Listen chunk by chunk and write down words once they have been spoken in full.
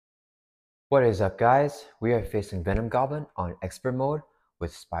What is up, guys? We are facing Venom Goblin on Expert Mode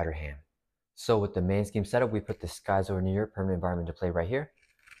with Spider-Ham. So with the main scheme setup, we put the Skies Over New Year permanent environment to play right here.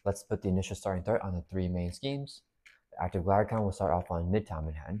 Let's put the initial starting threat on the three main schemes. The active glider count will start off on Midtown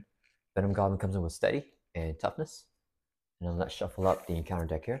Manhattan. Venom Goblin comes in with Steady and Toughness. And then let's shuffle up the encounter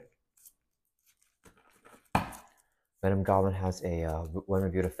deck here. Venom Goblin has a when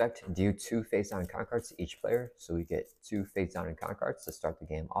reviewed effect, deal 2 face down encounter cards to each player. So we get 2 face down encounter cards to start the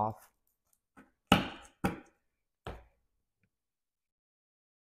game off.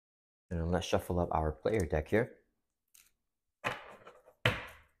 And then let's shuffle up our player deck here. And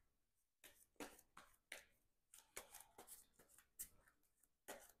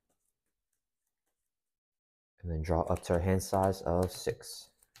then draw up to our hand size of 6.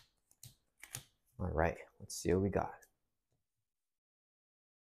 All right, let's see what we got.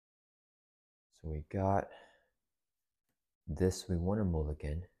 So we got this, we want to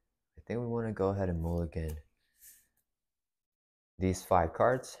mulligan. I think we want to go ahead and mulligan these 5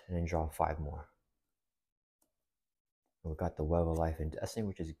 cards and then draw 5 more. We got the Web of Life and Destiny,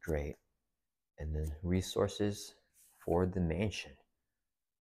 which is great. And then resources for the mansion.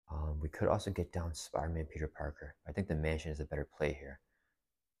 We could also get down Spider-Man Peter Parker. I think the mansion is a better play here.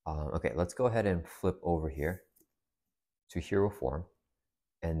 Okay, let's go ahead and flip over here to hero form.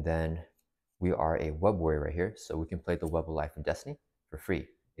 And then we are a Web Warrior right here, so we can play the Web of Life and Destiny for free.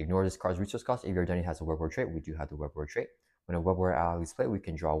 Ignore this card's resource cost. If your identity has a Web Warrior trait, we do have the Web Warrior trait. When a Web Warrior ally is played, we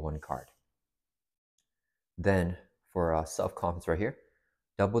can draw 1 card. Then for self-confidence right here,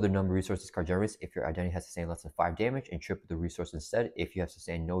 double the number of resources this card generates if your identity has sustained less than 5 damage, and triple the resource instead if you have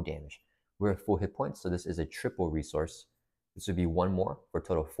sustained no damage. We're at full hit points, so this is a triple resource. This would be 1 more for a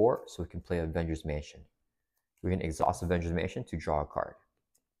total of 4, so we can play Avengers Mansion. We can exhaust Avengers Mansion to draw a card.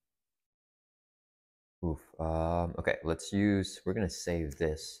 Oof. Okay, we're going to save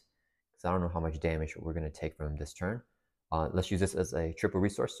this because I don't know how much damage we're going to take from this turn. Let's use this as a triple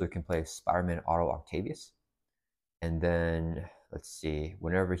resource so we can play Spider-Man Auto Octavius. And then, let's see,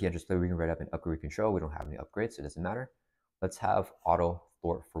 whenever he enters play, we can write up an upgrade we control. We don't have any upgrades, so it doesn't matter. Let's have Auto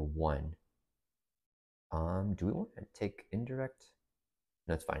Thwart for 1. Do we want to take indirect?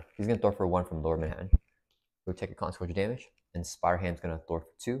 No, it's fine. He's going to thwart for 1 from Lower Manhattan. We'll take a consequential damage. And Spider-Ham's going to thwart for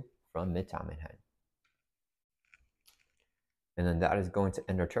 2 from Midtown Manhattan. And then that is going to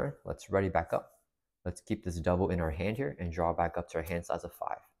end our turn. Let's ready back up. Let's keep this double in our hand here and draw back up to our hand size of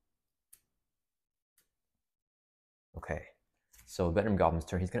 5. Okay, so Venom Goblin's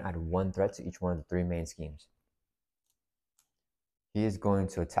turn. He's going to add 1 threat to each one of the 3 main schemes. He is going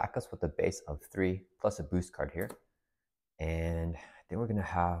to attack us with a base of 3 plus a boost card here. And I think we're going to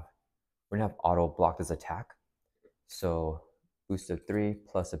have auto block this attack. So boost of 3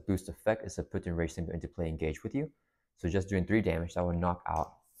 plus a boost effect is to put the enraged symbiote into play, engage with you. So just doing 3 damage, that would knock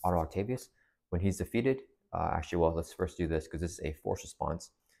out Auto Octavius. When he's defeated, let's first do this because this is a force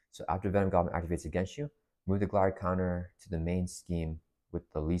response. So after Venom Goblin activates against you, move the glider counter to the main scheme with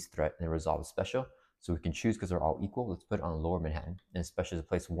the least threat and then resolve a special. So we can choose because they're all equal. Let's put it on Lower Manhattan, and special is to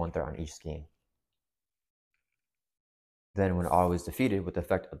place 1 threat on each scheme. Then when Auto is defeated with the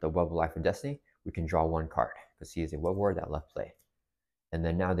effect of the Web of Life and Destiny, we can draw 1 card because he is a Web Warrior that left play. And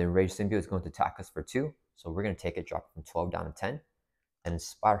then now the enraged symbiote is going to attack us for 2. So we're going to take it, drop it from 12 down to 10. And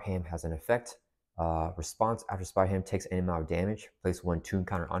Spider-Ham has an effect. Response after Spider-Ham takes any amount of damage, place 1 toon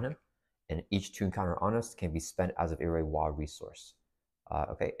counter on him. And each toon counter on us can be spent as of a wild resource.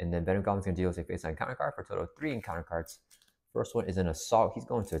 Okay, and then Venom Goblin's going to deal with a face-down encounter card for a total of 3 encounter cards. First one is an assault. He's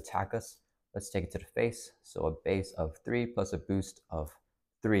going to attack us. Let's take it to the face. So a base of 3 plus a boost of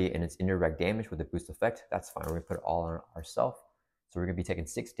 3, and it's indirect damage with a boost effect. That's fine. We're going to put it all on ourselves. So we're going to be taking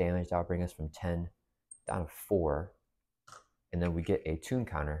 6 damage. That'll bring us from 10 down to 4. And then we get a toon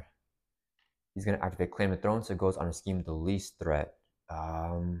counter. He's going to activate Claim the Throne, so it goes on a scheme with the least threat.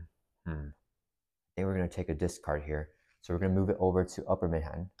 I think we're going to take a discard here. So we're going to move it over to Upper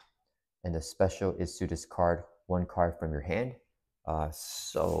Manhattan. And the special is to discard 1 card from your hand.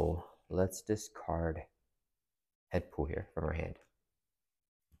 So let's discard Headpool here from our hand.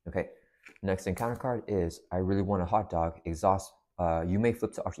 Okay, next encounter card is I really want a hot dog. Exhaust. You may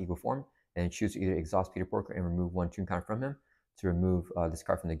flip to Arch Eagle form and choose to either exhaust Peter Parker and remove 1 toon counter from him to remove this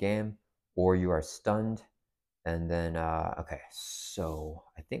card from the game, or you are stunned. And then, okay, so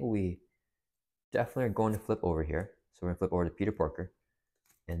I think we definitely are going to flip over here. So we're going to flip over to Peter Parker.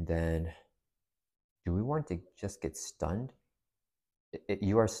 And then, do we want to just get stunned?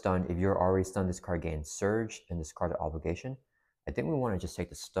 You are stunned. If you're already stunned, this card gains Surge and discard obligation. I think we want to just take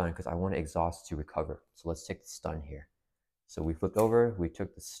the stun because I want to exhaust to recover. So let's take the stun here. So we flipped over, we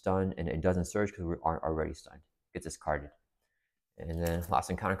took the stun, and it doesn't surge because we aren't already stunned. It's discarded. And then last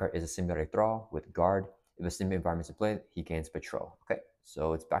encounter card is a symbiotic thrall with guard. If a symbiote environment is played, he gains patrol. Okay,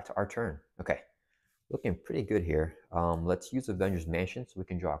 so it's back to our turn. Okay, looking pretty good here. Let's use Avengers Mansion so we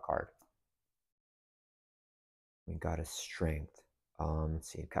can draw a card. We got a strength.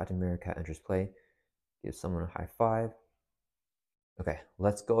 Let's see, Captain America enters play. Give someone a high five. Okay,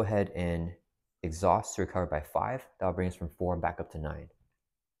 let's go ahead and exhaust to recover by 5. That'll bring us from 4 back up to 9.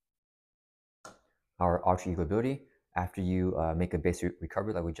 Our alter ego ability, after you make a base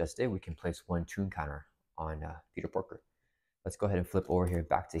recovery like we just did, we can place 1 toon counter on Peter Porker. Let's go ahead and flip over here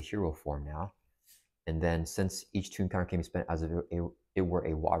back to hero form now. And then since each toon counter can be spent as if it were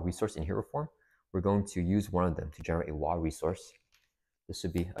a WA resource in hero form, we're going to use one of them to generate a WA resource. This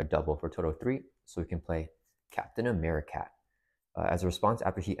would be a double for a total of 3, so we can play Captain America. As a response,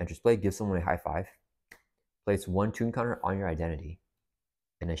 after he enters play, give someone a high five. Place 1 toon counter on your identity.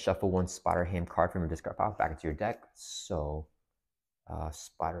 And then shuffle 1 Spider-Ham card from your discard pile back into your deck. So,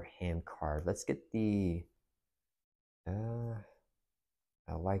 Spider-Ham card. Let's get the...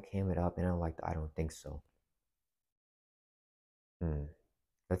 I like Ham it up, and I don't think so.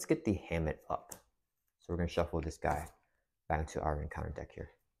 Let's get the Ham it up. So we're going to shuffle this guy back into our encounter deck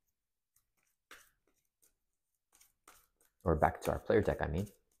here. Or back to our player deck, I mean.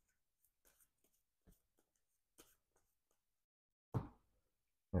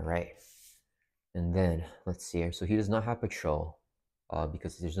 All right. And then, let's see here. So he does not have patrol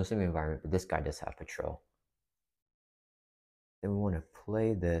because there's no single environment, but this guy does have patrol. Then we want to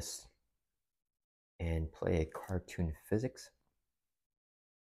play this and play a cartoon physics.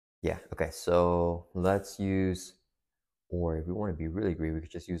 Yeah, okay, so let's use, or if we want to be really greedy, we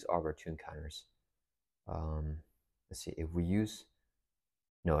could just use all of our toon counters. Let's see, if we use,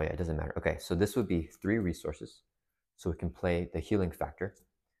 no, yeah, it doesn't matter. Okay, so this would be 3 resources. So we can play the healing factor.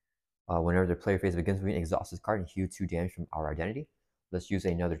 Whenever the player phase begins, we can exhaust this card and heal 2 damage from our identity. Let's use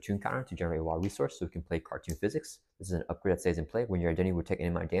another toon counter to generate a WA resource so we can play cartoon physics. This is an upgrade that stays in play. When your identity would take any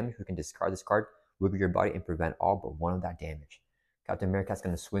amount of damage, we can discard this card, wiggle your body, and prevent all but 1 of that damage. Captain America's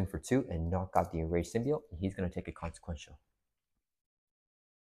going to swing for 2 and knock out the enraged symbiote, and he's going to take a consequential.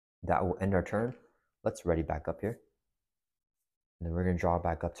 That will end our turn. Let's ready back up here. And then we're going to draw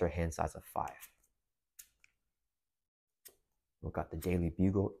back up to our hand size of 5. We've got the Daily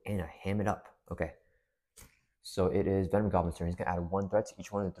Bugle and a Ham It Up. Okay. So it is Venom Goblin's turn. He's going to add 1 threat to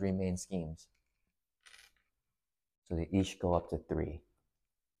each one of the 3 main schemes. So they each go up to 3.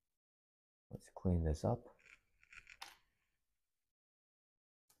 Let's clean this up.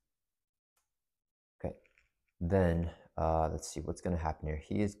 Okay. Then, let's see what's going to happen here.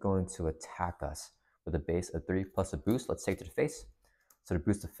 He is going to attack us with a base of 3 plus a boost. Let's take it to the face. So the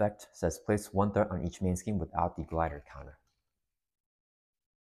boost effect says place 1 threat on each main scheme without the glider counter.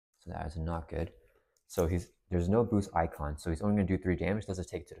 So that is not good. So there's no boost icon, so he's only going to do 3 damage. Let's just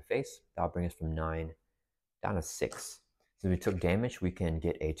take it to the face. That'll bring us from 9 down to 6. So if we took damage, we can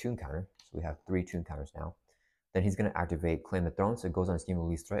get a toon counter. So we have 3 toon counters now. Then he's going to activate Claim the Throne, so it goes on scheme of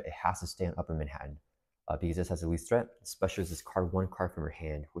least threat. It has to stay on Upper Manhattan because this has the least threat. Especially this card 1 card from your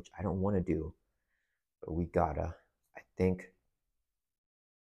hand, which I don't want to do, but we gotta. I think.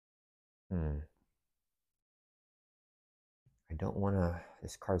 I don't want to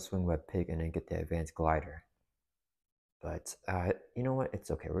discard Swing Web Pig and then get the Advanced Glider. But you know what? It's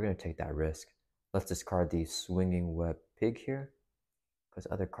okay. We're going to take that risk. Let's discard the Swinging Web Pig here because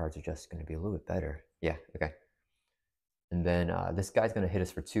other cards are just going to be a little bit better. Yeah, okay. And then this guy's going to hit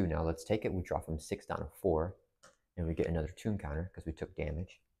us for 2 now. Let's take it. We drop from 6 down to 4. And we get another toon counter because we took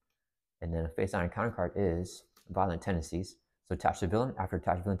damage. And then a face-down encounter card is Violent Tendencies. So attach the villain. After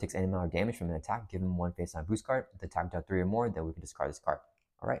attached villain takes any amount of damage from an attack, give him 1 face-down boost card. If the attack does 3 or more, then we can discard this card.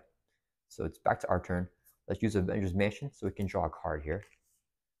 All right. So it's back to our turn. Let's use Avengers Mansion so we can draw a card here.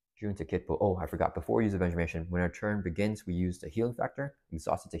 June to Kitpo. Oh, I forgot. Before we use Avengers Mansion, when our turn begins, we use the healing factor.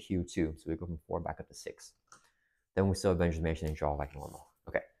 Exhaust it to heal 2. So we go from 4 back up to 6. Then we still Avengers Mansion and draw like normal.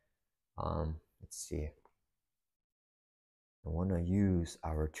 Okay. Let's see. I want to use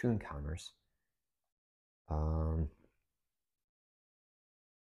our toon counters.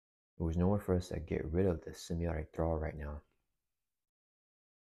 There's nowhere for us to get rid of this symbiotic thrall right now.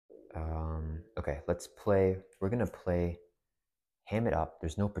 Okay, let's play. We're gonna play Ham It Up.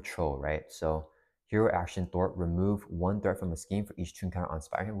 There's no patrol, right? So hero action thwart, remove 1 threat from a scheme for each toon counter on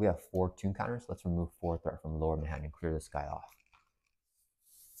Spider-Man. We have 4 toon counters. Let's remove 4 threat from Lower Manhattan and clear this guy off.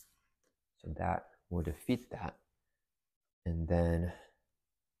 So that will defeat that. And then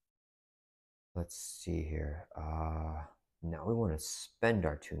let's see here. Now we want to spend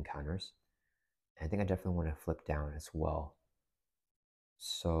our toon counters. I think I definitely want to flip down as well.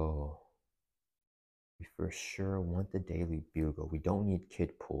 So We for sure want the Daily Bugle. We don't need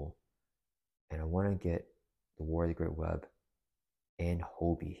Kid Pool. And I want to get the War of the Great Web and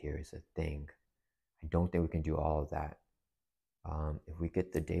Hobie here is a thing. I don't think we can do all of that. If we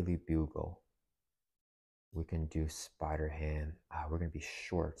get the Daily Bugle, we can do Spider-Ham. We're going to be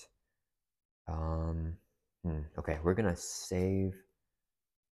short. Okay, we're going to save.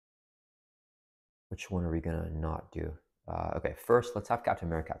 Which one are we going to not do? Okay, first, let's have Captain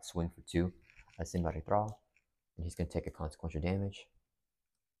America swing for 2. Symbiotic Thrall. And he's going to take a consequential damage.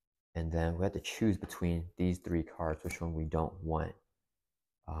 And then we have to choose between these 3 cards, which one we don't want.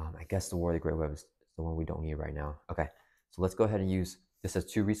 I guess the War of the Great Web is the one we don't need right now. Okay, so let's go ahead and use, this has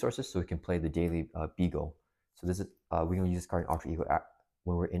 2 resources, so we can play the Daily Beagle. So this is, we're going to use this card in Alter Ego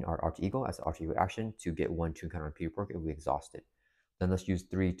when we're in our Alter Ego as an Alter Ego action to get 1 tune counter on P-Report if we exhaust it. Then let's use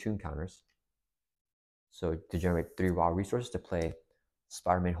 3 tune counters. So to generate 3 raw resources to play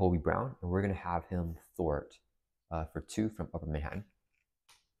Spider-Man Hobie Brown, and we're going to have him thwart for 2 from Upper Manhattan.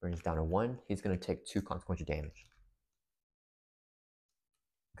 Brings down to 1. He's going to take 2 consequential damage.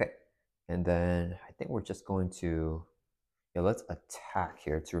 Okay, and then I think we're just going to, let's attack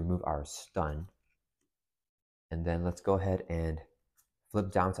here to remove our stun. And then let's go ahead and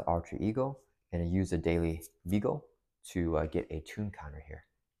flip down to Alter Ego and use the Daily Beagle to get a tune counter here.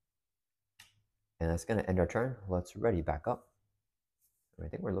 And that's going to end our turn. Let's ready back up. I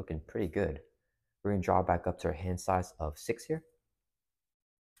think we're looking pretty good. We're going to draw back up to our hand size of 6 here.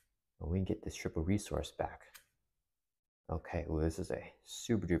 And we can get this triple resource back. Okay, well, this is a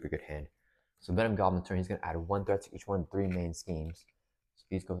super duper good hand. So Venom Goblin turn, he's going to add 1 threat to each one of the 3 main schemes. So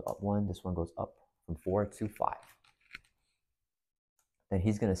these goes up 1, this one goes up from 4 to 5. Then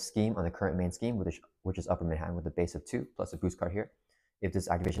he's going to scheme on the current main scheme, which is Upper Manhattan with a base of 2 plus a boost card here. If this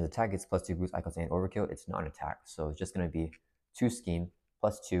activation is attack, it's plus 2 boost icons and overkill. It's not an attack, so it's just going to be 2 scheme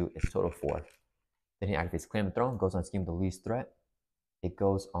plus 2 is total 4. Then he activates Claim the Throne, goes on scheme with the least threat. It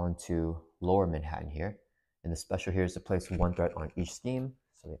goes on to Lower Manhattan here. And the special here is to place 1 threat on each scheme,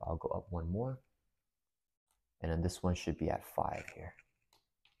 so they all go up 1 more. And then this one should be at 5 here.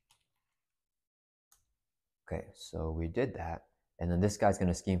 Okay, so we did that. And then this guy's going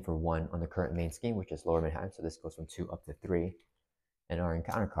to scheme for 1 on the current main scheme, which is Lower Manhattan. So this goes from 2 up to 3. And our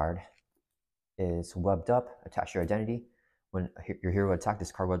encounter card is Webbed Up. Attach your identity. When your hero attack,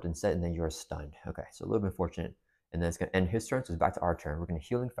 this card webbed instead, and then you're stunned. Okay, so a little bit unfortunate. And then it's going to end his turn, so it's back to our turn. We're going to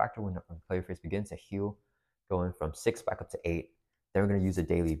Healing Factor when player phase begins to heal, going from 6 back up to 8. Then we're going to use a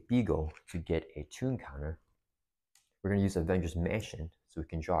Daily Beagle to get a tune counter. We're going to use Avengers Mansion so we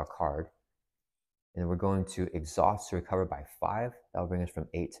can draw a card. And then we're going to exhaust to recover by 5. That will bring us from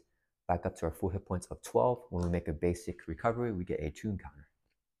 8 back up to our full hit points of 12. When we make a basic recovery, we get a tune counter.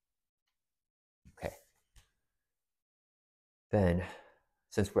 Okay. Then,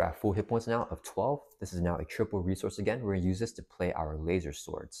 since we're at full hit points now of 12, this is now a triple resource again. We're going to use this to play our laser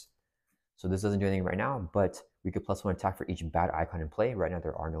swords. So this doesn't do anything right now, but we could plus 1 attack for each bad icon in play. Right now,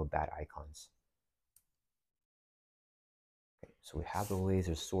 there are no bad icons. Okay, so we have the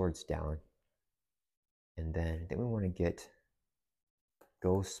laser swords down. And then we want to get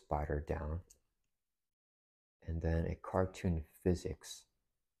Ghost Spider down. And then a Cartoon Physics.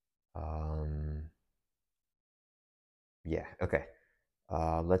 Yeah, okay.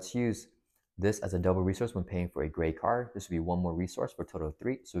 Let's use this as a double resource when paying for a gray card. This will be 1 more resource for a total of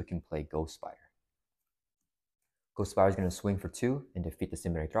 3, so we can play Ghost Spider. Ghost Spider is going to swing for 2 and defeat the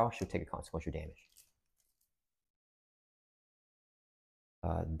Symbiotic Thrall. She'll take a consequential damage.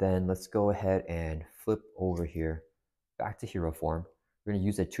 Then let's go ahead and flip over here back to hero form. We're going to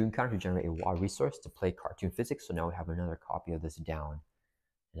use a tune counter to generate a WA resource to play Cartoon Physics. So now we have another copy of this down.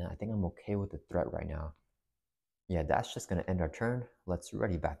 And I think I'm okay with the threat right now. Yeah, that's just going to end our turn. Let's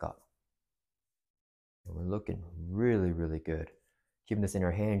ready back up. And we're looking really, really good. Keeping this in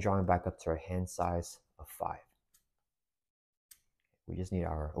our hand, drawing back up to our hand size of 5. We just need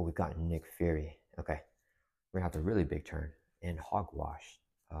our, oh, we got Nick Fury. Okay, we're going to have a really big turn. And Hogwash.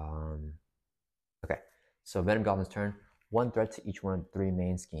 Okay, so Venom Goblin's turn. 1 threat to each one of the 3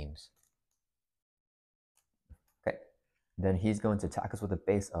 main schemes. Okay, then he's going to attack us with a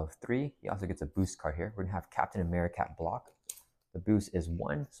base of 3. He also gets a boost card here. We're going to have Captain America block. The boost is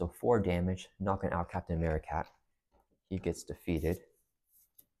 1, so 4 damage, knocking out Captain America. He gets defeated.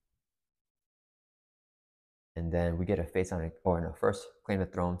 And then we get a face on it, or no, first Claim the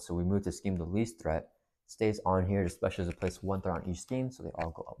Throne. So we move to scheme the least threat. Stays on here, especially to place 1 threat on each scheme, so they all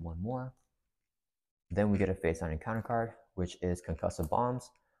go up 1 more. Then we get a face on encounter card, which is Concussive Bombs.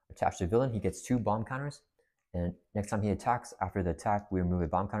 Attached to villain, he gets 2 bomb counters. And next time he attacks, after the attack, we remove a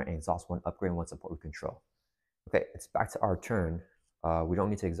bomb counter and exhaust 1 upgrade and 1 support we control. Okay, it's back to our turn. We don't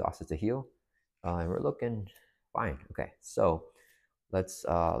need to exhaust it to heal. And we're looking fine. Okay, so let's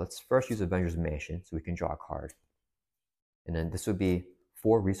first use Avengers Mansion so we can draw a card. And then this would be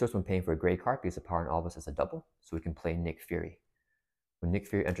 4 resource when paying for a gray card because the power on all of us is a double, so we can play Nick Fury. When Nick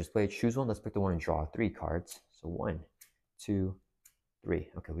Fury enters play, choose one. Let's pick the one and draw 3 cards. So 1, 2, 3.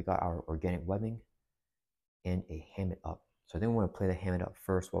 Okay, we got our organic webbing and a Ham It Up. So I think we want to play the Ham It Up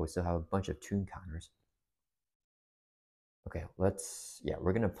first while we still have a bunch of tune counters. Okay,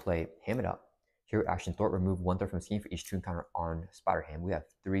 we're going to play Ham It Up. Hero action Thor, remove 1 threat from the scheme for each tune counter on Spider-Ham. We have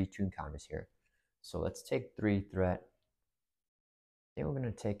 3 tune counters here. So let's take 3 threat. I think we're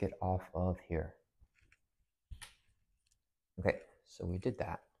going to take it off of here. Okay, so we did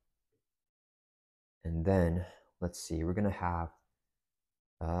that. And then, let's see, we're going to have,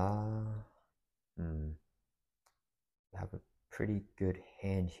 we have a pretty good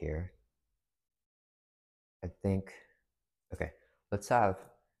hand here. I think, okay, let's have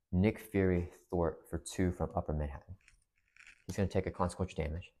Nick Fury Thor for 2 from Upper Manhattan. He's going to take a consequential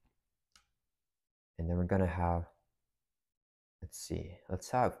damage. And then we're going to have, let's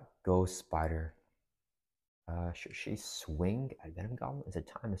have Ghost Spider. Should she swing at Venom Goblin? Is it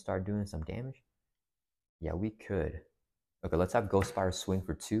time to start doing some damage? Yeah, we could. Okay, let's have Ghost Spider swing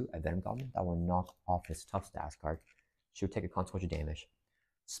for 2 at Venom Goblin. That will knock off his tough stats card. She'll take a consequential damage.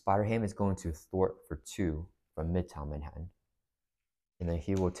 Spider-Ham is going to thwart for 2 from Midtown Manhattan. And then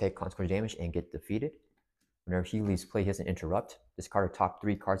he will take consequential damage and get defeated. Whenever he leaves play, he has an interrupt. Discard the top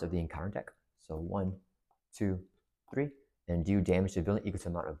 3 cards of the encounter deck. So 1, 2, 3. And do damage to the villain equal to the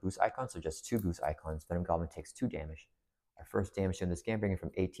amount of boost icons. So just 2 boost icons. Venom Goblin takes 2 damage. Our first damage in this game, bringing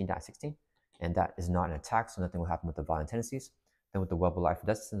from 18 down to 16. And that is not an attack, so nothing will happen with the violent tendencies. Then with the Web of Life,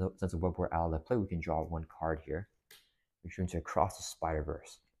 since the Web were out of play, we can draw 1 card here. We're going to Across the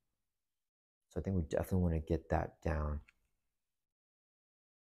Spider-Verse. So I think we definitely want to get that down.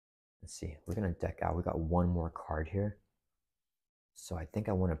 Let's see, we're going to deck out. We got 1 more card here. So I think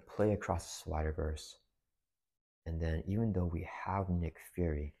I want to play Across the Spider-Verse. And then even though we have Nick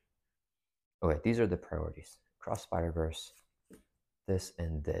Fury, okay, these are the priorities. Across Spider-Verse, this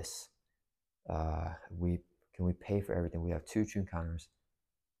and this. Can we pay for everything? We have 2 tune counters,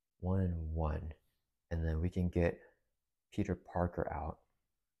 1 and 1. And then we can get Peter Parker out.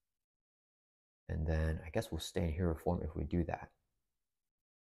 And then I guess we'll stay in hero form if we do that.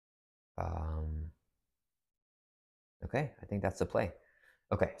 Okay, I think that's the play.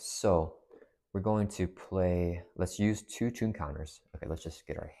 Okay, so we're going to play, let's use 2 tune counters. Okay, let's just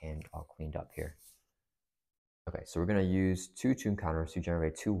get our hand all cleaned up here. Okay, so we're going to use 2 tune counters to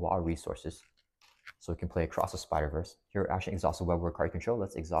generate 2 wild resources. So we can play Across the Spider-Verse. Here, action exhaust the web word card control.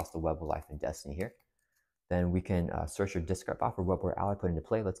 Let's exhaust the Web of Life and Destiny here. Then we can search your discard pile for web word ally, put into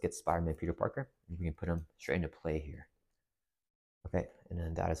play. Let's get Spider-Man Peter Parker. And we can put him straight into play here. Okay, and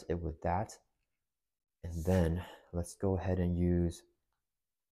then that is it with that. And then let's go ahead and use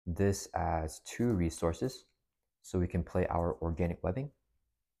this as 2 resources. So we can play our Organic Webbing.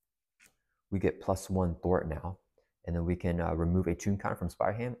 We get +1 thwart now. And then we can remove a tune counter from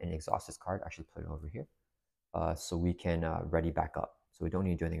Spider-Ham and exhaust this card. Actually, put it over here. So we can ready back up. So we don't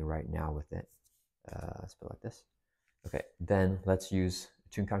need to do anything right now with it. Let's put it like this. Okay, then let's use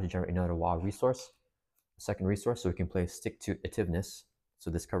tune counter to generate another wild resource. Second resource, so we can play Stick to Itiveness.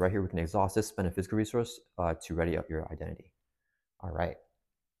 So this card right here, we can exhaust this, spend a physical resource to ready up your identity. All right.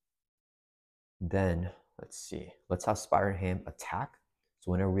 Then, let's see. Let's have Spider-Ham attack.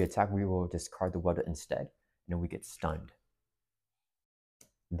 So whenever we attack, we will discard the weapon instead, and then we get stunned.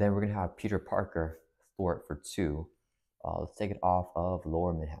 Then we're going to have Peter Parker thwart for 2. Let's take it off of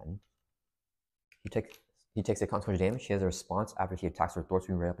Lower Manhattan. He takes a consequential damage. He has a response after he attacks or thwarts.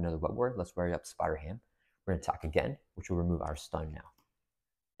 We ready up another web word. Let's ready up Spider-Ham. We're going to attack again, which will remove our stun now.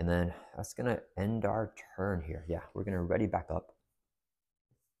 And then that's going to end our turn here. Yeah, we're going to ready back up.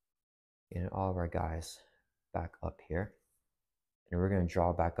 And all of our guys back up here. And we're going to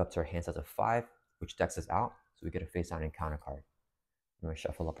draw back up to our hand size of 5, which decks us out. So we get a face down encounter card. I'm going to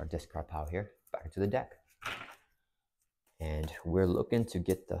shuffle up our discard pile here, back into the deck. And we're looking to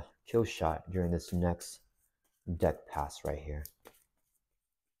get the kill shot during this next deck pass right here.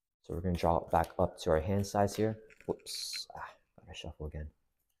 So we're going to draw it back up to our hand size here. Whoops, gotta shuffle again.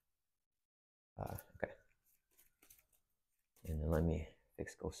 Okay. And then let me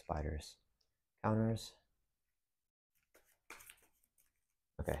fix Ghost Spider's counters.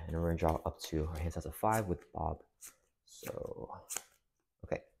 Okay, and then we're going to draw up to our hand size of 5 with Bob. So,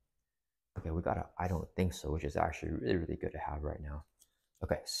 okay. Okay, we got a I don't think so, which is actually really, really good to have right now.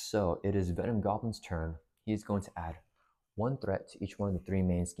 Okay, so it is Venom Goblin's turn. He's going to add 1 threat to each one of the 3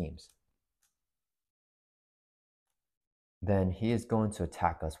 main schemes. Then he is going to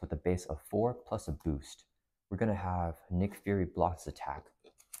attack us with a base of 4 plus a boost. We're going to have Nick Fury block his attack.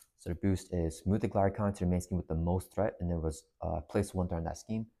 So the boost is move the glider counter to the main scheme with the most threat, and there was place 1 threat on that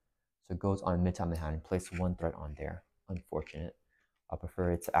scheme. So it goes on mid-time in hand and place 1 threat on there. Unfortunate. I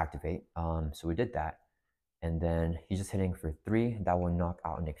prefer it to activate. So we did that. And then he's just hitting for 3. That will knock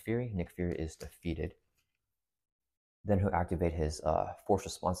out Nick Fury. Nick Fury is defeated. Then he'll activate his force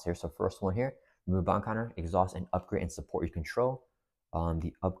response here. So first one here, remove bound counter, exhaust, and upgrade and support your control.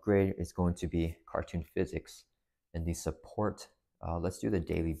 The upgrade is going to be cartoon physics. And the support, let's do the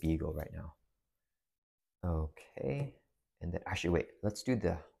Daily Beagle right now. Okay. And then actually, wait, let's do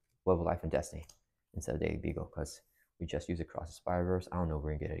the Web of Life and Destiny instead of Daily Beagle because we just used it across the Spider-Verse. I don't know if we're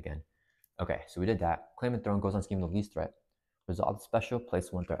going to get it again. Okay, so we did that. Claim and Throne goes on scheme of least threat. Resolve the special,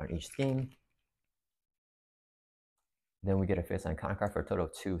 place 1 threat on each scheme. Then we get a face on counter card for a total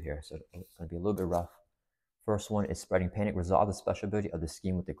of 2 here, so it's going to be a little bit rough. First one is Spreading Panic. Resolve the special ability of the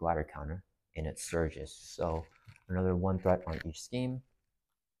scheme with the glider counter, and it surges. So another 1 threat on each scheme.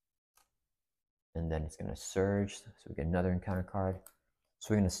 And then it's going to surge, so we get another encounter card.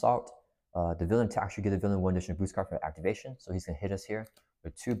 So we're going to Assault. The villain attack should give the villain 1 additional boost card for activation, so he's going to hit us here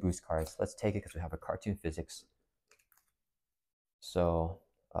with 2 boost cards. Let's take it because we have a cartoon physics. So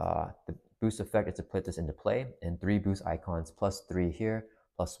the boost effect is to put this into play, and 3 boost icons plus 3 here,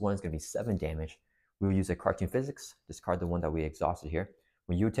 plus 1 is going to be 7 damage. We will use a cartoon physics, discard the one that we exhausted here.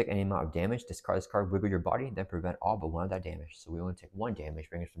 When you take any amount of damage, discard this card, wiggle your body, then prevent all but 1 of that damage. So we only take 1 damage,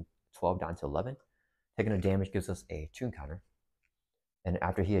 bringing it from 12 down to 11. Taking a damage gives us a tune counter. And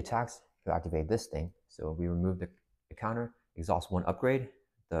after he attacks, he'll activate this thing. So we remove the counter, exhaust 1 upgrade,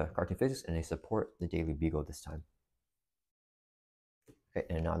 the cartoon physics, and they support the Daily Beagle this time. Okay,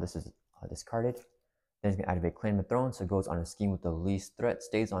 and now this is discarded. Then it's going to activate Claim the Throne, so it goes on a scheme with the least threat,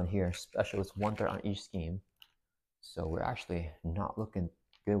 stays on here. Special is 1 threat on each scheme. So we're actually not looking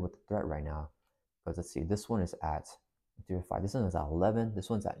good with the threat right now. Because let's see, this one is at 3 or 5. This one is at 11. This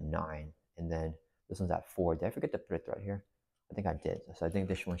one's at 9. And then this one's at 4. Did I forget to put a threat here? I think I did. So I think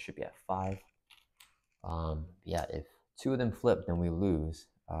this one should be at 5. Yeah, if 2 of them flip, then we lose.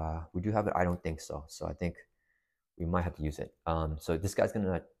 We do have it. I don't think so. So I think we might have to use it. So this guy's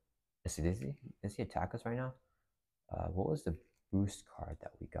gonna. Does he attack us right now? What was the boost card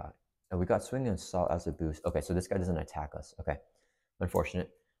that we got? Oh, we got Swing and Assault as a boost. Okay, so this guy doesn't attack us. Okay, unfortunate.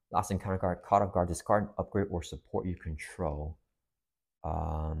 Last encounter card, Caught Off Guard, discard, upgrade, or support you control.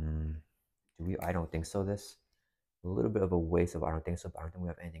 Do we? I don't think so. This a little bit of a waste of I don't think so, but I don't think we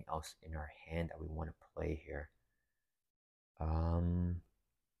have anything else in our hand that we want to play here.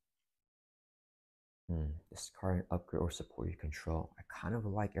 Discard, upgrade, or support you control. I kind of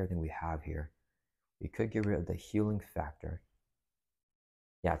like everything we have here. We could get rid of the healing factor.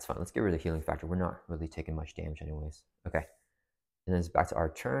 Yeah, it's fine. Let's get rid of the healing factor. We're not really taking much damage anyways. Okay. And then it's back to our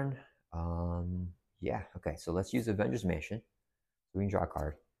turn. Yeah, okay. So let's use Avengers Mansion. So we can draw a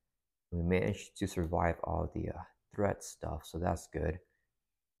card. We managed to survive all the threat stuff, so that's good.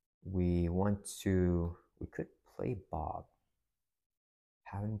 We could play Bob.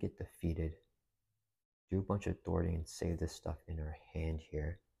 Have him get defeated. Do a bunch of authority and save this stuff in our hand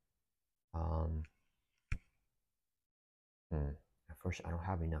here. Unfortunately, I don't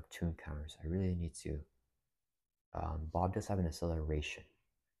have enough tune counters. I really need to. Bob does have an acceleration.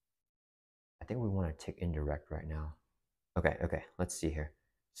 I think we want to take indirect right now. Okay, let's see here.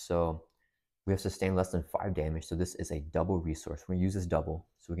 So we have sustained less than 5 damage, so this is a double resource. We're going to use this double,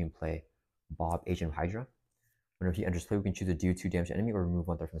 so we can play Bob, Agent of Hydra. Whenever he enters play, we can choose to do 2 damage to enemy or remove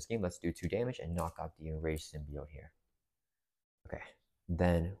 1 threat from the scheme. Let's do 2 damage and knock out the enraged symbiote here. Okay,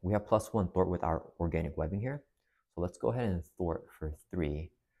 then we have +1 thwart with our organic webbing here. So let's go ahead and thwart for 3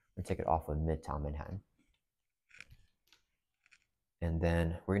 and take it off of Midtown Manhattan. And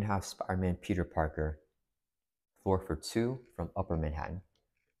then we're going to have Spider-Man Peter Parker thwart for 2 from Upper Manhattan.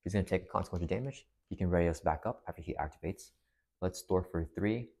 He's going to take consequential damage. He can ready us back up after he activates. Let's thwart for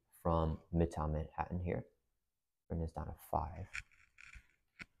 3 from Midtown Manhattan here. Bring this down to 5.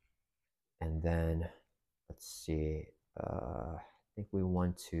 And then, let's see, I think we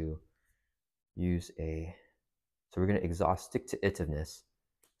want to use so we're going to exhaust Stick to Itiveness,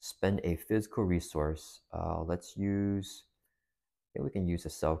 spend a physical resource. Let's use, I think we can use the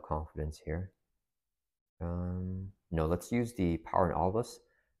self-confidence here. No, let's use the Power in All of Us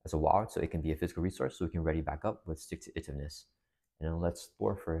as a wild, so it can be a physical resource, so we can ready back up with Stick to Itiveness. And then let's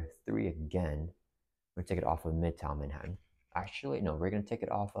thwart for 3 again. We're going to take it off of Midtown Manhattan. Actually, no, we're going to take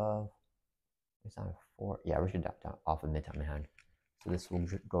it off of, it's not a 4. Yeah, we're going to take it off of Midtown Manhattan. So this will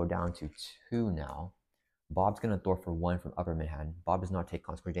go down to 2 now. Bob's going to thwart for 1 from Upper Manhattan. Bob does not take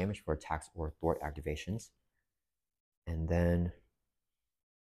consequential damage for attacks or thwart activations. And then,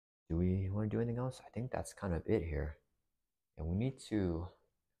 do we want to do anything else? I think that's kind of it here. And we need to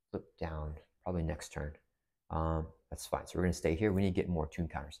flip down probably next turn. That's fine. So we're going to stay here. We need to get more tune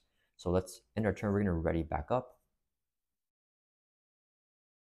counters. So let's end our turn. We're going to ready back up.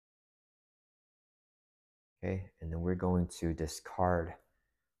 Okay, and then we're going to discard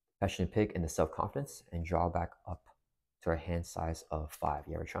Petulant Pig and the Self-Confidence and draw back up to our hand size of 5.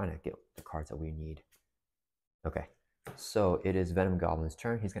 Yeah, we're trying to get the cards that we need. Okay, so it is Venom Goblin's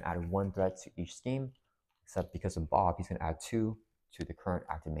turn. He's going to add 1 threat to each scheme, except because of Bob, he's going to add 2 to the current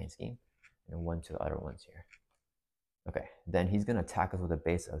active main scheme and 1 to the other ones here. Okay, then he's going to attack us with a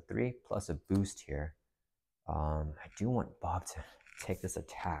base of 3 plus a boost here. I do want Bob to take this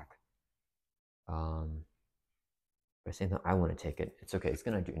attack. But at the same time, I want to take it. It's okay. It's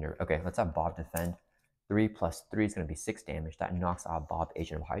going to do... Okay, let's have Bob defend. 3 plus 3 is going to be 6 damage. That knocks out Bob,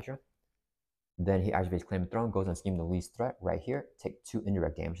 Agent of Hydra. Then he activates Claim of Throne, goes on Scheme the least threat right here. Take 2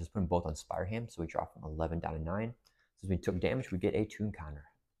 indirect damage. Just put them both on Spire-Ham, so we drop from 11 down to 9. Since we took damage, we get a tune counter.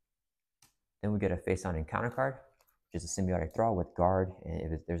 Then we get a face-down encounter card, which is a symbiotic thrall with guard.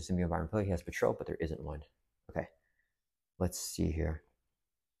 And if there's a symbiotic environment, he has patrol, but there isn't one. Okay, let's see here.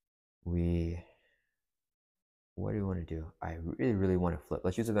 What do we want to do? I really want to flip.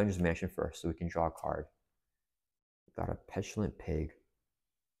 Let's use Avengers Mansion first so we can draw a card. We got a Petulant Pig.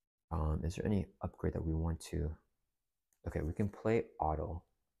 Is there any upgrade that we want to? Okay, we can play Auto.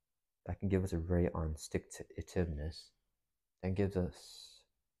 That can give us a ray on stick-to-itiveness. That gives us...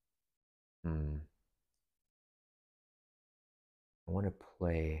 I want to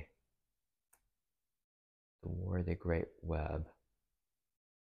play the War of the Great Web.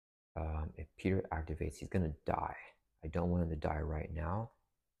 If Peter activates, he's going to die. I don't want him to die right now.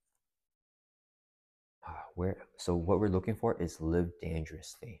 So what we're looking for is Live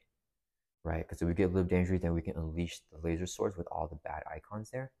Dangerously, right? Because if we get Live Dangerously, then we can unleash the laser swords with all the bad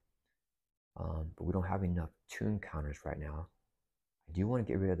icons there. But we don't have enough tune counters right now. I do want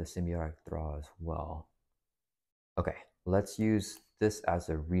to get rid of the symbiotic thrall as well. Okay, let's use this as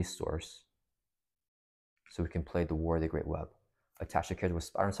a resource so we can play the War of the Great Web. Attach the character with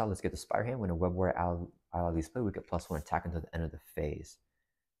Spire inside. Let's get the Spire-Ham. When a Web Warrior ally leaves play, we get +1 attack until the end of the phase.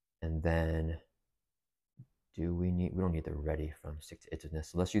 And then we don't need the ready from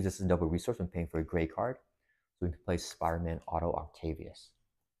stick-to-itiveness. So let's use this as a double resource when paying for a gray card. So we can play Spider-Man Auto Octavius.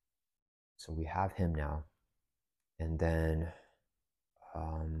 So we have him now. And then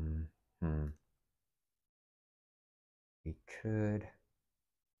we could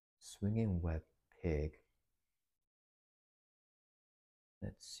Swinging Web Pig.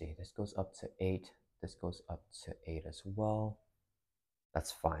 Let's see, this goes up to 8. This goes up to 8 as well.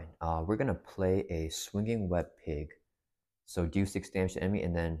 That's fine. We're going to play a Swinging Web Pig. So do 6 damage to enemy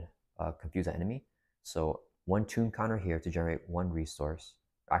and then confuse the enemy. So 1 tune counter here to generate 1 resource.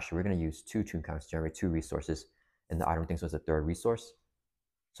 Actually, we're going to use 2 tune counters to generate 2 resources. And the item thinks was the 3rd resource.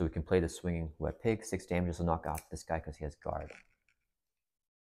 So we can play the Swinging Web Pig. 6 damage will knock out this guy because he has guard.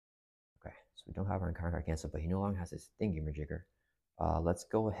 Okay, so we don't have our encounter card cancel, but he no longer has his thingy-majigger. Let's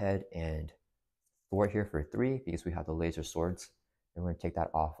go ahead and thwart here for 3 because we have the laser swords. And we're going to take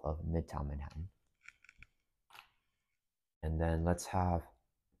that off of Midtown Manhattan. And then let's have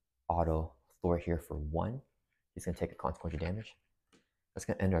Auto thwart here for 1. He's going to take a consequential damage. That's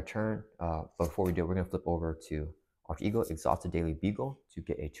going to end our turn. But before we do, we're going to flip over to Alter Ego, Exhausted Daily Beagle to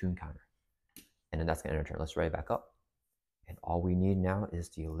get a tune counter. And then that's going to end our turn. Let's ready back up. And all we need now is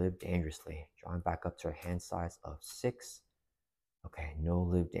to Live Dangerously. Drawing back up to our hand size of 6. Okay, no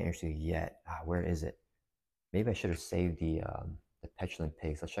Live Dangerously yet. Where is it? Maybe I should have saved the Petulant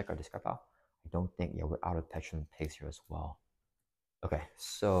Pigs. Let's check our discard pile. I don't think, yeah, we're out of Petulant Pigs here as well. Okay,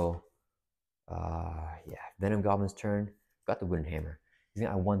 so, yeah, Venom Goblin's turn. Got the Wooden Hammer. He's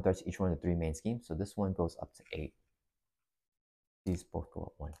going to add 1 threat to each one of the 3 main schemes. So this one goes up to 8. These both go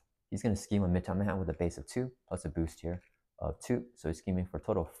up 1. He's going to scheme on Midtown Manhattan with a base of 2, plus a boost here of 2. So he's scheming for a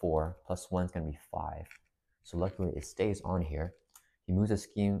total of 4, plus 1 is going to be 5. So luckily it stays on here. He moves a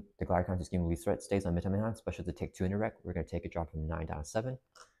scheme, the glider counter scheme least threat, stays on Midtown Manhattan, special to take 2 indirect. We're going to take a drop from 9 down to 7.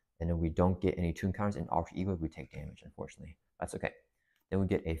 And then we don't get any tune counters in Alter Ego, we take damage, unfortunately. That's okay. Then we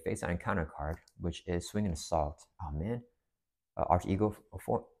get a face down encounter card, which is Swing and Assault. Oh man. Alter Ego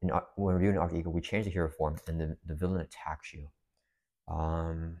form. When reviewing Alter Ego, we change the hero form and the villain attacks you.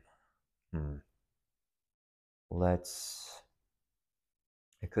 I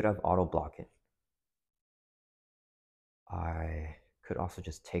could have auto block it. I could also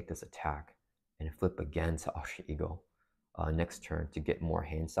just take this attack and flip again to Alter Ego next turn to get more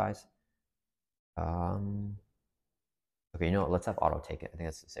hand size. Okay, you know what? Let's have auto take it. I think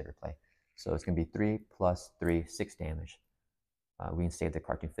that's a safer play. So it's going to be 3 plus 3, 6 damage. We can save the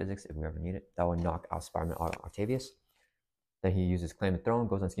cartoon physics if we ever need it. That will knock out Spider-Man Octavius. Then he uses Claim the Throne,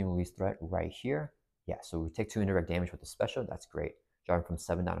 goes on scheme release threat right here. Yeah, so we take 2 indirect damage with the special. That's great. Drop from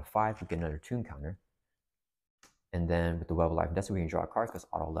 7 down to 5. We get another tune counter. And then with the Web of Life and Destiny, we can draw a card because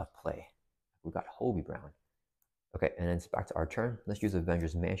auto left play. We got Hobie Brown. Okay, and then it's back to our turn. Let's use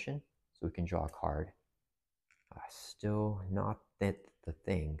Avengers Mansion so we can draw a card. Still not the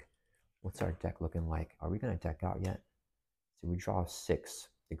thing. What's our deck looking like? Are we going to deck out yet? So we draw 6.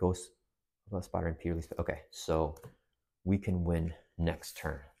 The Ghost of Spider and Peter Lee's. Okay, so we can win next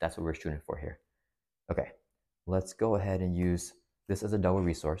turn. That's what we're shooting for here. Okay, let's go ahead and use this as a double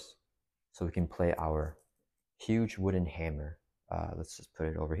resource so we can play our huge wooden hammer. Let's just put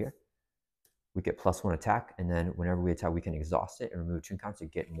it over here. We get +1 attack, and then whenever we attack, we can exhaust it and remove 2 counters to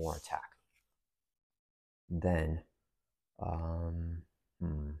get more attack. Then,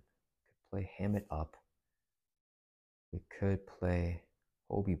 could play Ham It Up. We could play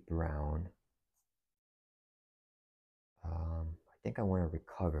Hobie Brown. I think I want to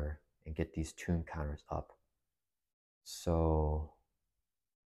recover and get these tune counters up. So,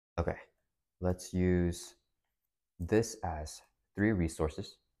 okay, let's use this as 3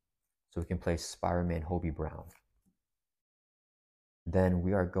 resources. So we can play Spider-Man Hobie Brown. Then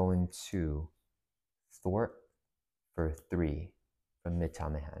we are going to thwart for 3 from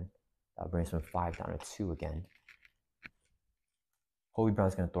Midtown Manhattan. That brings from 5 down to 2 again. Hobie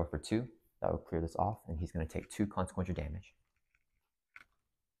Brown's going to thwart for 2. That will clear this off, and he's going to take 2 consequential damage.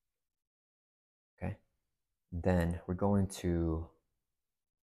 Okay. Then we're going to,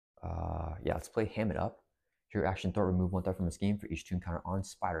 let's play Ham It Up. Your action thwart, remove 1 threat from a scheme for each tune counter on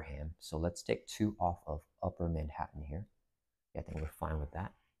Spider-Ham. So let's take 2 off of Upper Manhattan here. Yeah, I think we're fine with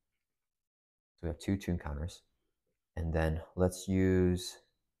that. So we have 2 tune counters. And then let's use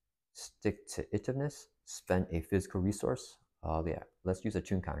Stick to Itiveness, spend a physical resource. Let's use a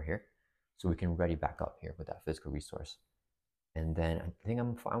tune counter here so we can ready back up here with that physical resource. And then I think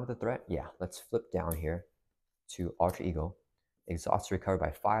I'm fine with the threat. Yeah, let's flip down here to Alter Ego. Exhaust to recover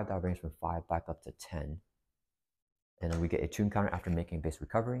by 5. That brings from 5 back up to 10. And then we get a tune counter after making base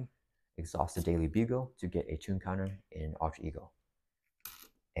recovery. Exhaust the Daily Bugle to get a tune counter in Alter Ego.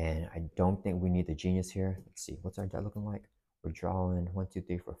 And I don't think we need the Genius here. Let's see, what's our deck looking like? We're drawing 1, 2,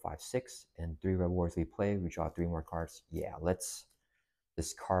 3, 4, 5, 6, and 3 red wards we play. We draw 3 more cards. Yeah, let's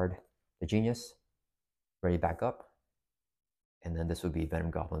discard the Genius, ready back up. And then this would be Venom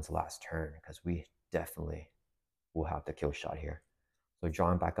Goblin's last turn because we definitely will have the kill shot here. So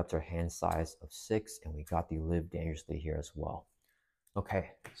drawing back up to our hand size of 6, and we got the Live Dangerously here as well.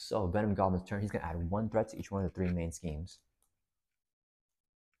 Okay, so Venom Goblin's turn. He's going to add 1 threat to each one of the 3 main schemes.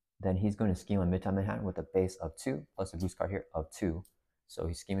 Then he's going to scheme on Midtown Manhattan with a base of 2, plus a boost card here of 2. So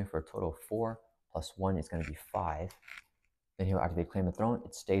he's scheming for a total of 4, plus 1 is going to be 5. Then he'll activate Claim the Throne.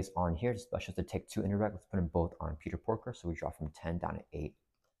 It stays on here. The special to take 2 indirect. Let's put them both on Peter Porker. So we draw from 10 down to 8.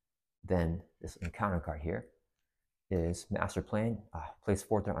 Then this encounter card here is Master Plan. Place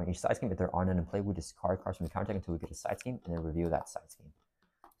 4 threat on each side scheme. If there are none in play, we discard cards from the counter deck until we get a side scheme and then reveal that side scheme.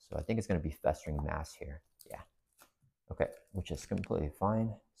 So I think it's going to be Festering Mass here. Yeah. Okay, which is completely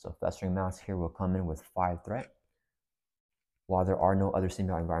fine. So Festering Mass here will come in with 5 threat. While there are no other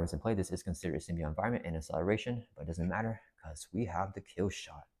symbiote environments in play, this is considered a symbiote environment and acceleration, but it doesn't matter because we have the kill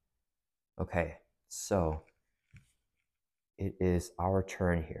shot. Okay, so it is our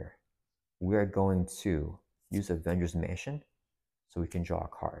turn here. We're going to use Avengers Mansion so we can draw a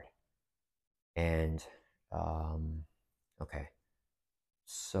card. And, okay.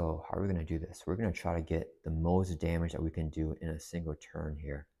 So how are we going to do this? We're going to try to get the most damage that we can do in a single turn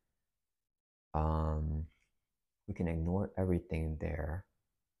here. We can ignore everything there.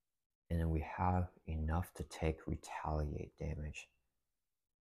 And then we have enough to take retaliate damage.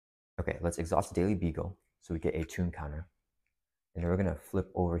 Okay, let's exhaust Daily Beagle so we get a tune counter. And then we're going to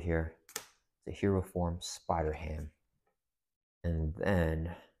flip over here to Hero Form Spider-Ham. And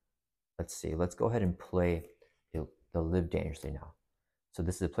then, let's see, let's go ahead and play the Live Dangerously now. So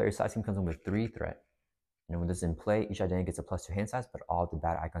this is a player side scheme, comes in with 3 threat. And when this is in play, each identity gets a +2 hand size, but all the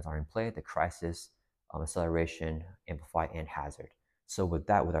bad icons are in play. The Crisis, Acceleration, Amplify, and Hazard. So with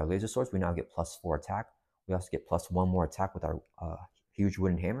that, with our laser swords, we now get +4 attack. We also get +1 more attack with our huge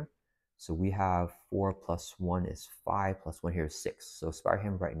wooden hammer. So we have 4 + 1 is 5, +1 here is 6. So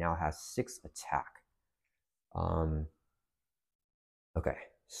Spider-Ham right now has 6 attack. Okay,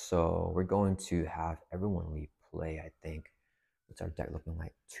 so we're going to have everyone replay, I think. What's our deck looking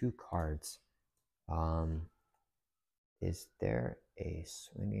like? 2 cards. Is there a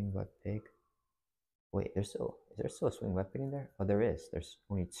Swinging Web Pig? Wait, is there there still a swing web picking there? Oh, there is. There's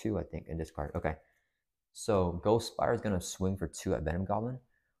only 2, I think, in this card. Okay. So Ghost Spider is going to swing for 2 at Venom Goblin.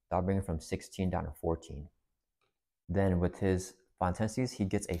 That'll bring him from 16 down to 14. Then with his Final Tendencies, he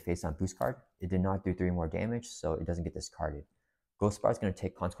gets a face-down boost card. It did not do 3 more damage, so it doesn't get discarded. Ghost Spider is going to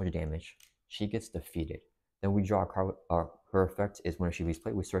take consequential damage. She gets defeated. Then we draw a card. Her effect is when she leaves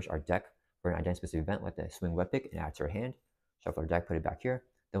play, we search our deck for an identity-specific event like the swing web pick and add to her hand. Shuffle our deck, put it back here.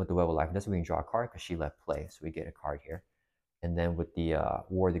 Then with the Web of Life and Destiny, we can draw a card because she left play, so we get a card here. And then with the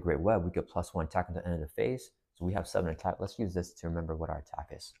War of the Great Web, we get +1 attack at the end of the phase. So we have 7 attack. Let's use this to remember what our attack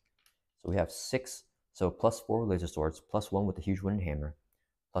is. So we have 6. So +4 with Laser Swords, +1 with the Huge Wooden Hammer,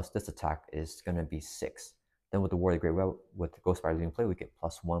 plus this attack is going to be 6. Then with the War of the Great Web, with the Ghost Spider leaving play, we get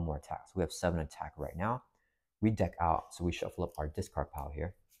 +1 more attack. So we have 7 attack right now. We deck out, so we shuffle up our discard pile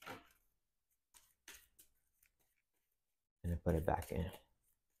here. And then put it back in.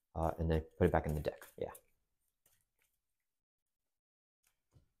 And then put it back in the deck. Yeah.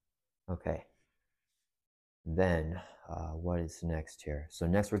 Okay. Then what is next here? So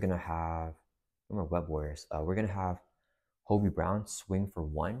next we're going to have more Web Warriors. We're going to have Hobie Brown swing for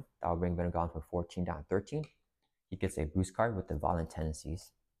 1. That will bring Venom Goblin from 14 down to 13. He gets a boost card with the Violent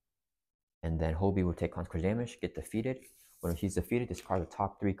Tendencies. And then Hobie will take consequential damage, get defeated. When he's defeated, discard the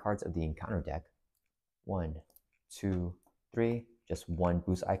top 3 cards of the encounter deck. 1, 2, 3. Just 1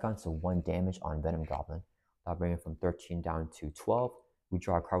 boost icon, so 1 damage on Venom Goblin. That'll bring it from 13 down to 12. We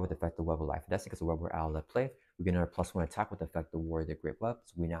draw a card with effect the Web of Life and Destiny because the Web we're out of left play. We get another +1 attack with effect the War of the Great Web.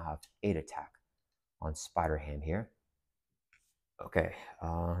 So we now have 8 attack on Spider-Ham here. Okay.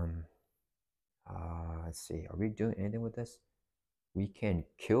 Let's see. Are we doing anything with this? We can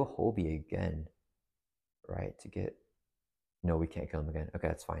kill Hobie again, right? To get... No, we can't kill him again. Okay,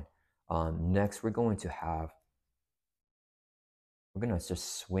 that's fine. Next, we're going to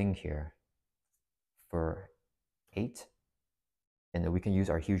just swing here for 8. And then we can use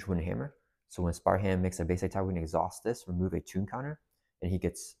our Huge Wooden Hammer. So when Spider-Ham makes a base attack, we can exhaust this, remove a tune counter, and he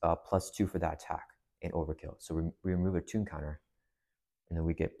gets +2 for that attack and overkill. So we remove a tune counter, and then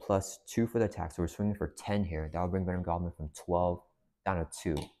we get +2 for the attack. So we're swinging for 10 here. That will bring Venom Goblin from 12 down to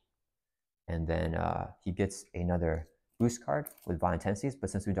 2. And then he gets another boost card with Violent Tendencies, but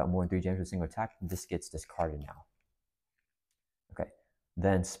since we got more than 3 damage with a single attack, this gets discarded now. Okay.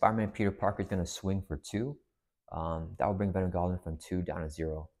 Then Spider-Man Peter Parker is going to swing for 2. That will bring Venom Goblin from 2 down to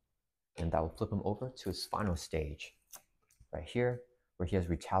 0. And that will flip him over to his final stage. Right here, where he has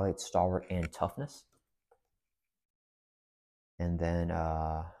Retaliate, Stalwart, and Toughness. And then,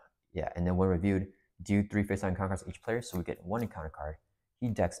 yeah, and then when reviewed, do 3 face-down encounter cards each player, so we get 1 encounter card. He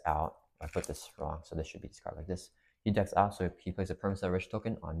decks out, I put this wrong, so this should be discarded like this. He decks out, so he plays a permanent celebration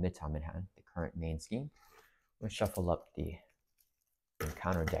token on Midtown Manhattan, the current main scheme. We'll shuffle up the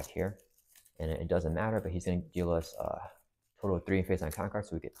encounter deck here, and it doesn't matter, but he's going to deal us a total of 3 face-down encounter cards,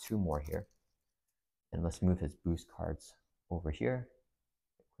 so we get 2 more here. And let's move his boost cards over here,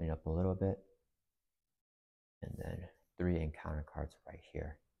 clean up a little bit, and then 3 encounter cards right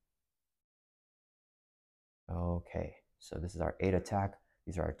here. Okay, so this is our 8 attack.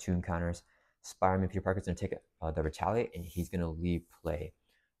 These are our 2 encounters. Spider-Man Peter Parker is going to take the Retaliate, and he's going to leave play.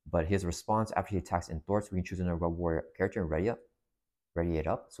 But his response after he attacks and thwarts, we can choose another Web Warrior character and ready it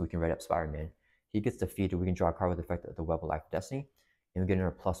up, so we can ready up Spider-Man. He gets defeated. We can draw a card with the effect of the Web of Life and Destiny, and we get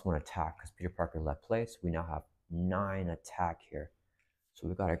another +1 attack because Peter Parker left play. So we now have 9 attack here. So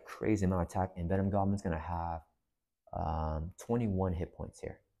we've got a crazy amount of attack, and Venom Goblin's going to have 21 hit points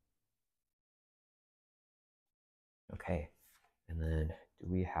here. Okay, and then do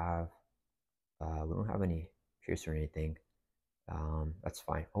we have, we don't have any pierce or anything. That's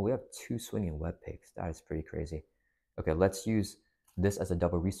fine. Oh, we have 2 swinging web picks. That is pretty crazy. Okay, let's use this as a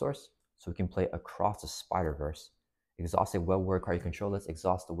double resource so we can play Across the Spider-Verse. Exhaust a Web Warrior card you control. Let's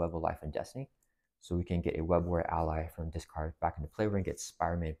exhaust the Web of Life and Destiny so we can get a Web Warrior ally from discard back into play. We're going to get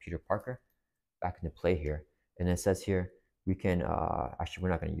Spider-Man Peter Parker back into play here. And it says here we can, actually, we're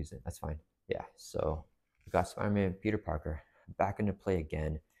not going to use it. That's fine. Yeah, so we got Spider-Man Peter Parker back into play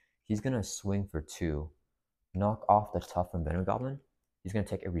again. He's going to swing for 2, knock off the tough from Venom Goblin. He's going to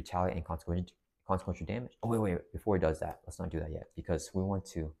take a Retaliate and consequential damage. Oh, wait, before he does that, let's not do that yet because we want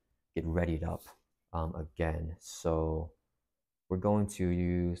to get readied up again. So we're going to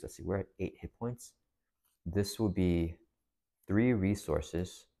use, let's see, we're at 8 hit points. This will be 3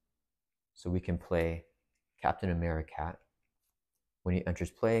 resources. So we can play Captain America. When he enters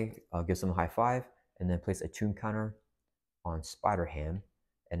play, gives him a high 5, and then place a tune counter on Spider-Ham,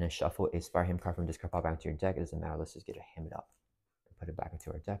 and then shuffle a Spider-Ham card from discard pile back into your deck. It doesn't matter. Let's just get a Ham it up and put it back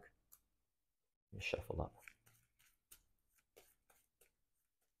into our deck. And shuffle up.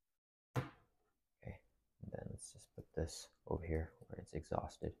 Okay, and then let's let's just put this over here where it's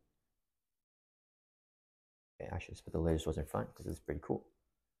exhausted. Okay, I should just put the laser swords in front because it's pretty cool.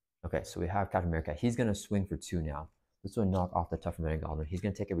 Okay, so we have Captain America. He's going to swing for 2 now. This will knock off the tougher Venom Goblin. He's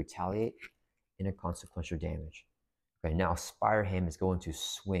going to take a retaliate and a consequential damage. Okay, now Spider-Ham is going to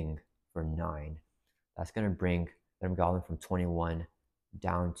swing for 9. That's going to bring Venom Goblin from 21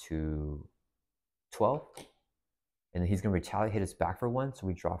 down to 12. And then he's going to retaliate, hit us back for 1. So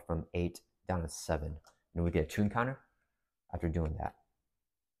we drop from 8 down to 7. And then we get a tune counter after doing that,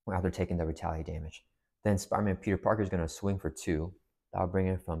 after taking the retaliate damage. Then Spider-Man Peter Parker is going to swing for 2. That'll bring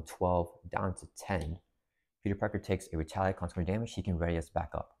it from 12 down to 10. Peter Parker takes a retaliate consequential damage. He can ready us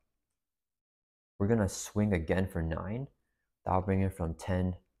back up. We're going to swing again for 9. That'll bring it from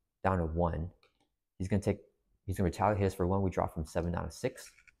 10 down to 1. He's going to retaliate, hit us for 1. We drop from 7 down to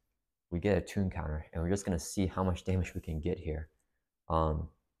 6. We get a tune counter, and we're just going to see how much damage we can get here.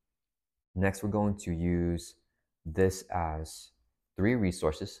 Next, we're going to use this as 3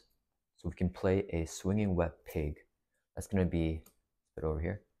 resources. So we can play a swinging web pig. That's going to be, put it over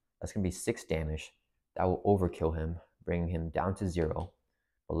here. That's going to be 6 damage. That will overkill him, bring him down to 0.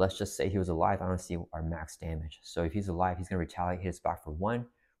 But let's just say he was alive. I want to see our max damage. So if he's alive, he's going to retaliate, hit us back for 1. We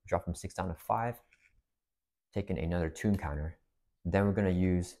drop from 6 down to 5. Taking another tune counter. Then we're going to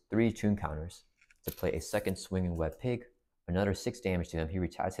use 3 tune counters to play a second swinging web pig. Another 6 damage to him. He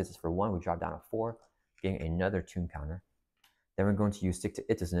retaliates, hits us for 1. We drop down to 4, getting another tune counter. Then we're going to use Stick to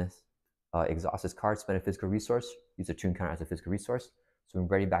Itiveness. Exhaust his card, spend a physical resource, use a tune counter as a physical resource. So we're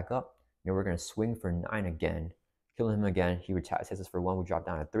ready back up. Now we're going to swing for 9 again, kill him again. He retaliates, hits us for 1. We drop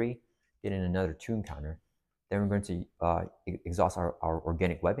down to 3, get in another tune counter. Then we're going to exhaust our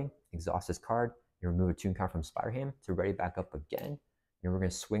organic webbing, exhaust his card, and remove a tune counter from Spider-Ham to ready back up again. And we're going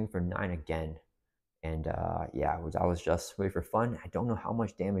to swing for 9 again. And yeah, that was just really for fun. I don't know how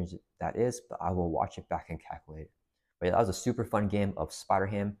much damage that is, but I will watch it back and calculate it. But yeah, that was a super fun game of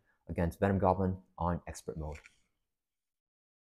Spider-Ham against Venom Goblin on expert mode.